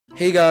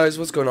Hey guys,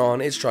 what's going on?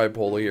 It's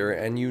Tripolar here,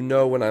 and you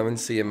know when I'm in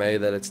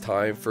CMA that it's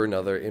time for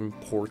another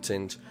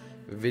important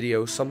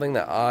video, something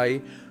that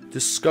I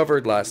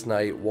discovered last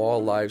night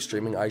while live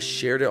streaming. I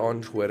shared it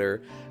on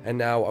Twitter, and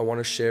now I want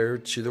to share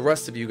to the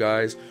rest of you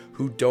guys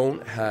who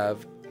don't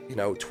have,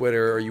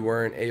 Twitter, or you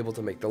weren't able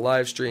to make the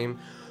live stream.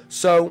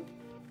 So,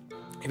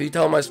 if you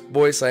tell my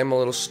voice I am a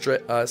little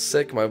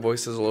sick, my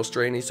voice is a little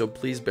strainy, so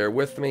please bear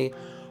with me.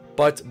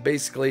 But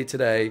basically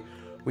today,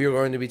 we are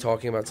going to be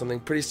talking about something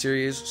pretty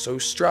serious, so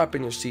strap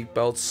in your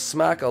seatbelts,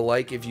 smack a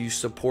like if you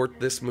support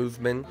this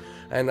movement,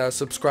 and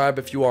subscribe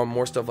if you want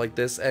more stuff like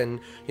this, and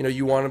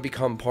you want to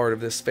become part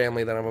of this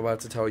family that I'm about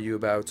to tell you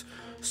about.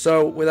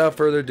 So without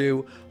further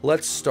ado,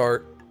 let's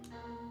start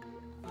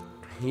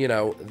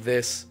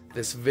this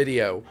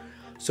video.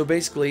 So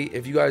basically,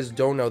 if you guys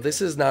don't know,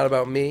 this is not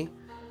about me.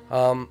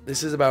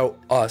 This is about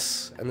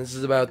us, and this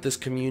is about this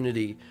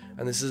community,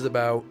 and this is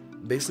about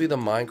basically the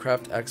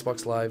Minecraft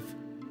Xbox Live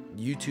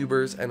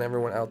YouTubers and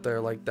everyone out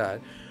there like that.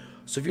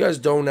 So if you guys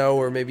don't know,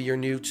 or maybe you're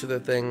new to the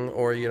thing,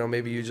 or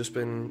maybe you've just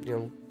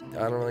been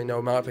I don't really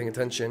know, not paying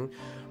attention,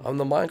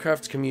 the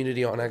Minecraft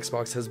community on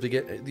Xbox has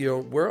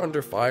we're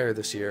under fire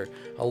this year.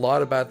 A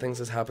lot of bad things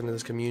has happened to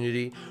this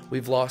community.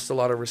 We've lost a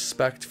lot of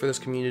respect for this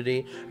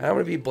community, and I'm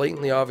going to be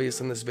blatantly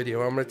obvious in this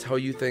video. I'm going to tell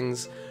you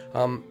things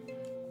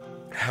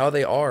how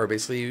they are,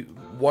 basically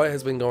what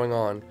has been going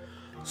on.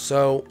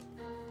 So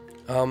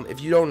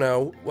if you don't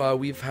know,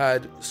 we've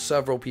had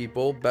several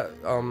people,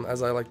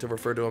 as I like to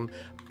refer to them,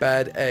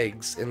 bad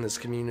eggs in this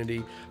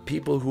community.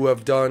 People who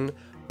have done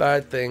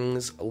bad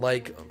things,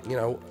 like,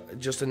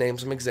 just to name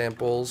some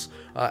examples,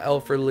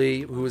 Alfred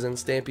Lee, who was in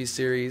Stampy's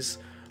series.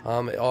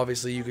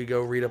 Obviously, you could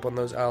go read up on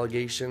those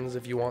allegations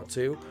if you want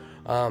to.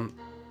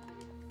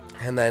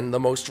 And then the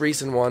most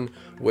recent one,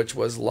 which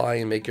was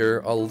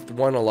Lionmaker,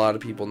 one a lot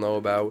of people know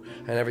about,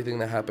 and everything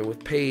that happened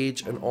with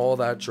Paige and all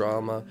that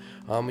drama.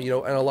 And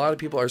a lot of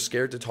people are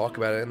scared to talk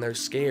about it, and they're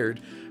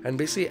scared. And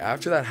basically,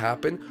 after that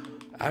happened,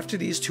 after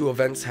these two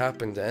events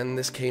happened, and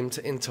this came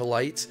into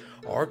light,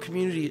 our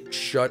community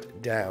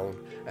shut down.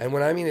 And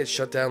when I mean it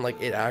shut down,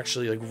 like, it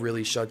actually,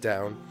 really shut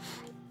down.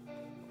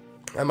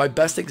 And my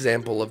best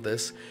example of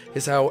this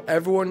is how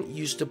everyone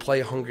used to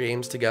play Hunger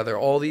Games together.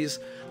 All these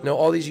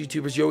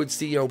YouTubers, you would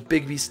see,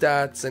 Big V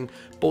Stats and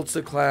Bolts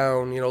the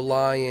Clown,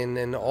 Lion,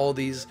 and all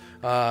these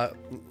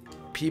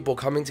people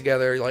coming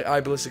together, like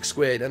iBallistic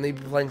Squid, and they'd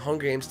be playing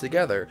Hunger Games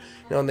together,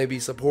 and they'd be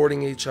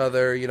supporting each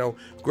other,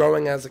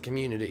 growing as a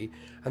community.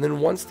 And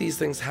then once these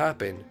things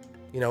happened,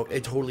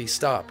 it totally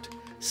stopped.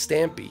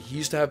 Stampy, he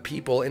used to have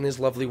people in his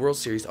Lovely World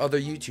series,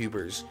 other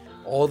YouTubers,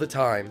 all the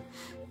time.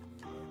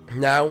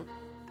 Now,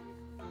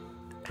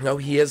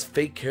 he has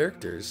fake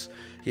characters.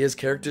 He has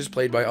characters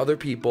played by other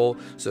people,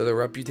 so their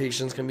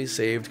reputations can be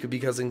saved,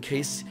 because in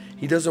case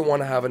he doesn't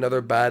want to have another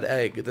bad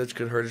egg that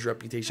could hurt his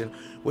reputation,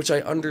 which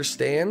I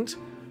understand,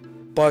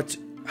 but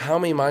how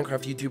many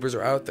Minecraft YouTubers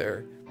are out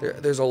there?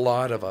 There's a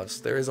lot of us.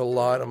 There is a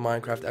lot of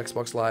Minecraft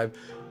Xbox Live,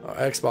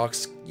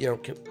 Minecraft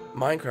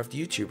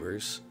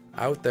YouTubers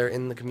out there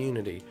in the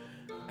community.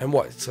 And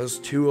what, so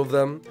two of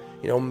them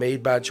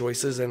made bad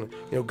choices and,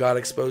 got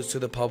exposed to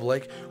the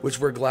public, which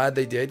we're glad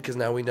they did, because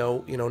now we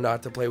know,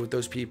 not to play with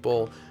those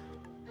people,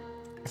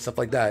 stuff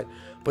like that.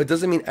 But it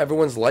doesn't mean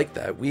everyone's like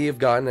that. We have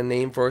gotten a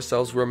name for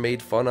ourselves. We're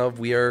made fun of.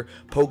 We are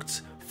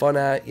poked fun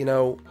at,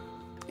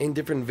 in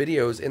different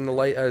videos in the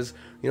light as,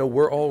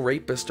 we're all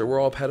rapists, or we're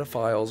all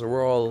pedophiles, or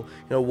we're all,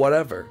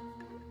 whatever.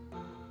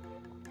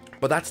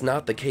 But that's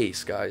not the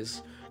case,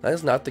 guys. That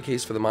is not the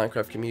case for the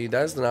Minecraft community.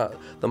 That is not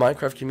the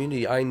Minecraft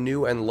community I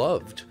knew and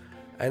loved.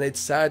 And it's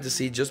sad to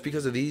see, just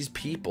because of these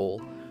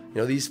people,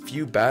 these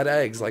few bad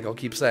eggs, like I'll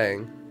keep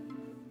saying,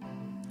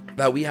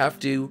 that we have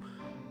to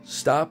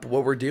stop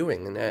what we're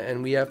doing,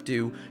 and we have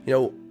to,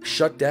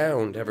 shut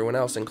down everyone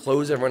else and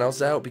close everyone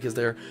else out because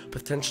they're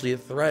potentially a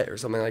threat or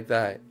something like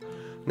that.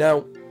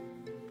 Now,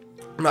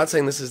 I'm not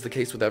saying this is the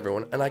case with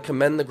everyone, and I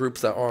commend the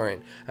groups that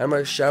aren't. And I'm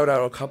going to shout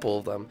out a couple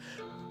of them.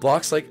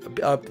 Groups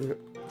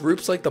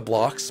like the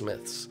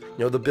Blocksmiths,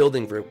 the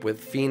building group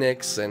with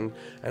Phoenix and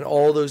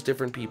all those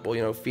different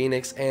people,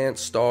 Phoenix, Ant,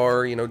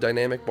 Star,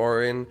 Dynamic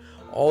Martin,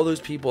 all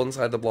those people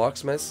inside the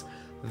Blocksmiths,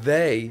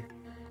 they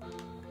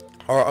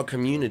are a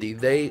community.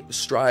 They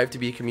strive to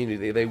be a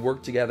community. They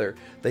work together.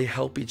 They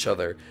help each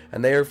other,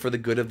 and they are for the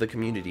good of the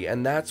community.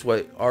 And that's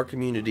what our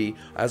community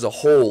as a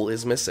whole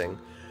is missing.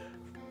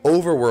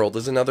 Overworld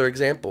is another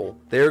example.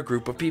 They're a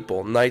group of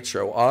people.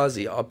 Nitro,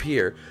 Ozzy, up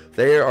here.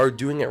 They are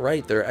doing it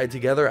right. They're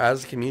together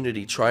as a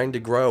community, trying to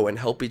grow and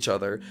help each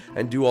other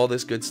and do all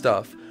this good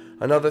stuff.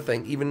 Another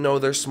thing, even though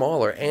they're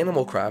smaller,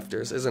 Animal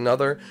Crafters is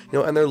another,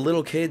 and they're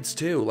little kids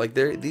too. Like,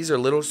 these are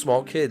little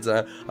small kids.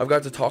 I've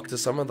got to talk to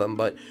some of them,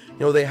 but,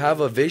 they have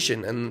a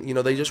vision, and,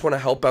 they just want to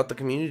help out the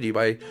community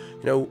by,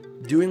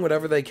 doing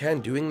whatever they can,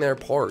 doing their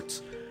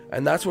parts.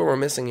 And that's what we're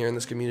missing here in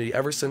this community.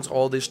 Ever since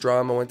all this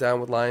drama went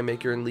down with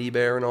Lionmaker and Lee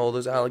Bear and all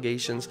those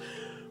allegations,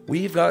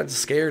 we've gotten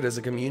scared as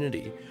a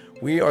community.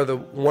 We are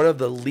one of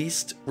the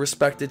least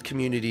respected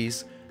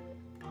communities,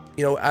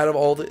 out of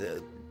all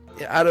the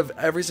out of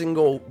every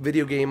single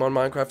video game on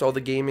Minecraft, all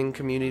the gaming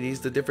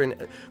communities, the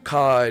different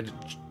COD,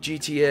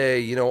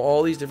 GTA, you know,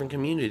 all these different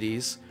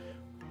communities,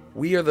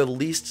 we are the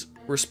least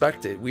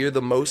respected. We are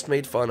the most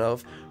made fun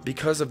of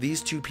because of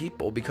these two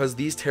people, because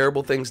these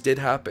terrible things did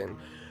happen.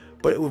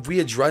 But if we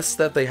address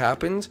that they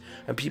happened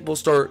and people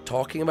start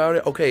talking about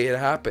it, okay, it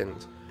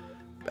happened,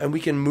 and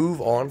we can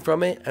move on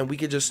from it, and we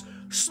can just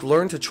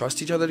learn to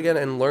trust each other again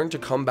and learn to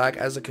come back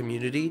as a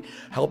community,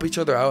 help each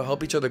other out,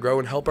 help each other grow,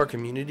 and help our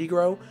community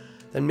grow,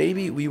 then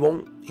maybe we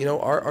won't, you know,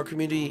 our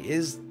community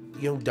is,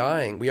 you know,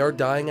 dying. We are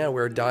dying out.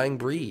 We're a dying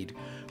breed.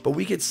 But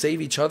we could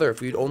save each other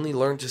if we'd only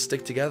learn to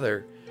stick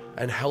together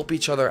and help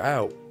each other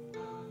out.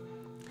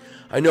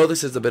 I know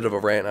this is a bit of a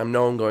rant. I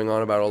know I'm going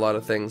on about a lot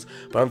of things,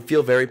 but I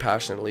feel very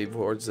passionately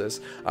towards this.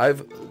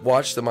 I've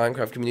watched the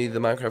Minecraft community. The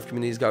Minecraft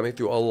community's got me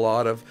through a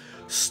lot of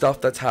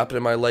stuff that's happened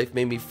in my life,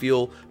 made me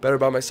feel better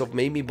about myself,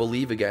 made me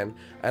believe again,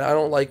 and I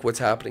don't like what's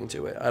happening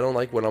to it. I don't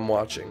like what I'm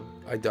watching.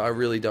 I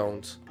really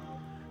don't.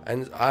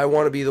 And I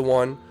want to be the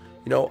one,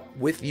 you know,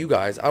 with you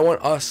guys. I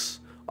want us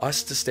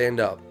to stand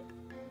up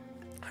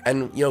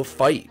and, you know,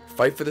 fight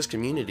for this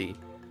community.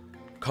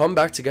 Come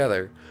back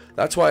together.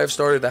 That's why I've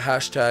started the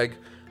hashtag.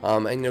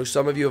 And you know,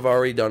 some of you have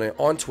already done it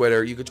on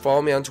Twitter. You could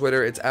follow me on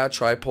Twitter. It's at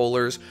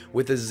Tripolars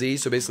with a Z,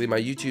 so basically my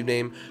YouTube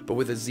name, but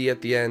with a Z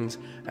at the end.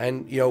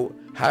 And you know,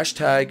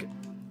 hashtag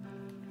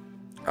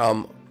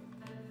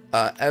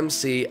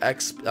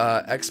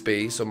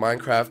MCXB, so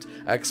Minecraft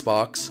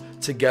Xbox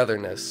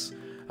togetherness,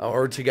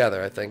 or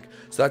together, I think.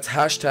 So that's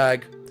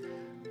hashtag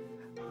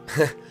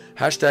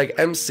hashtag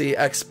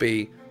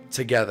MCXB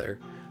together.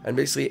 And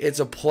basically, it's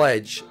a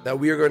pledge that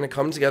we are going to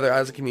come together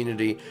as a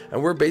community,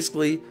 and we're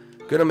basically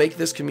gonna make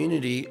this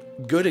community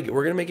good again.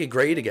 We're gonna make it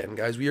great again,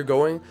 guys. We are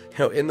going, you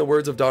know, in the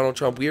words of Donald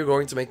Trump, we are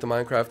going to make the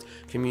Minecraft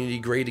community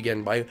great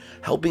again by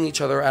helping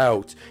each other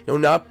out, you know,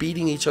 not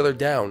beating each other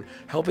down,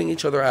 helping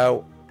each other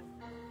out,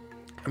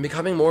 and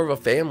becoming more of a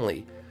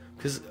family.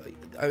 Because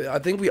I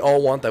think we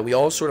all want that. We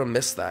all sort of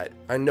miss that.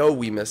 I know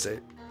we miss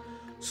it.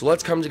 So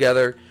let's come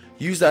together.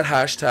 Use that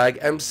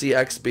hashtag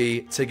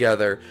MCXB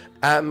together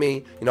at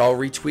me. You know, I'll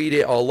retweet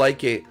it. I'll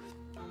like it.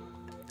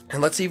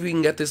 And let's see if we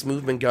can get this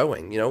movement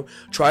going, you know.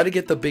 Try to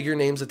get the bigger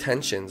names'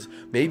 attentions.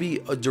 Maybe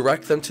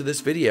direct them to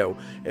this video.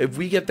 If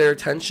we get their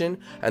attention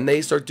and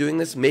they start doing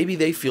this, maybe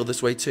they feel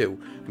this way too.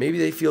 Maybe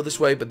they feel this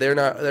way, but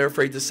they're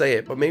afraid to say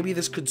it. But maybe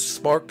this could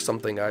spark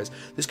something, guys.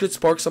 This could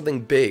spark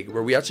something big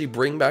where we actually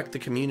bring back the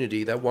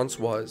community that once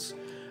was.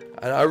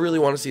 And I really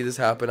want to see this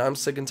happen. I'm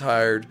sick and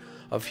tired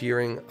of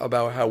hearing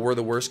about how we're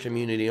the worst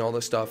community and all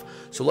this stuff.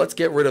 So let's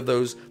get rid of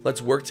those.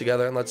 Let's work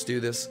together and let's do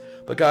this.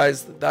 But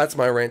guys, that's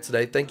my rant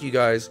today. Thank you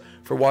guys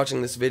for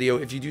watching this video.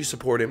 If you do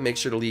support it, make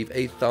sure to leave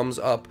a thumbs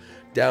up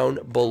down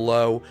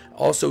below.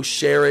 Also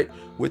share it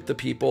with the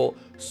people.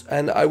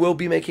 And I will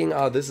be making,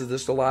 this is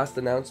just the last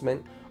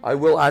announcement, I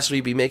will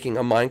actually be making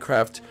a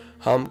Minecraft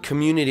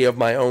community of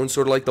my own,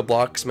 sort of like the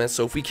Blocksmith.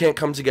 So if we can't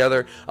come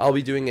together, I'll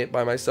be doing it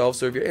by myself.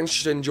 So if you're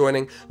interested in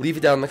joining, leave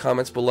it down in the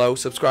comments below.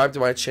 Subscribe to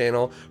my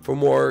channel for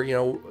more, you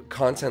know,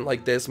 content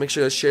like this. Make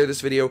sure to share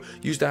this video,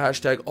 use the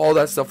hashtag, all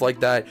that stuff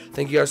like that.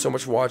 Thank you guys so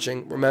much for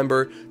watching.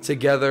 Remember,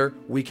 together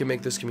we can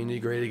make this community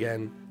great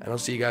again, and I'll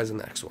see you guys in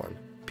the next one.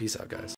 Peace out, guys.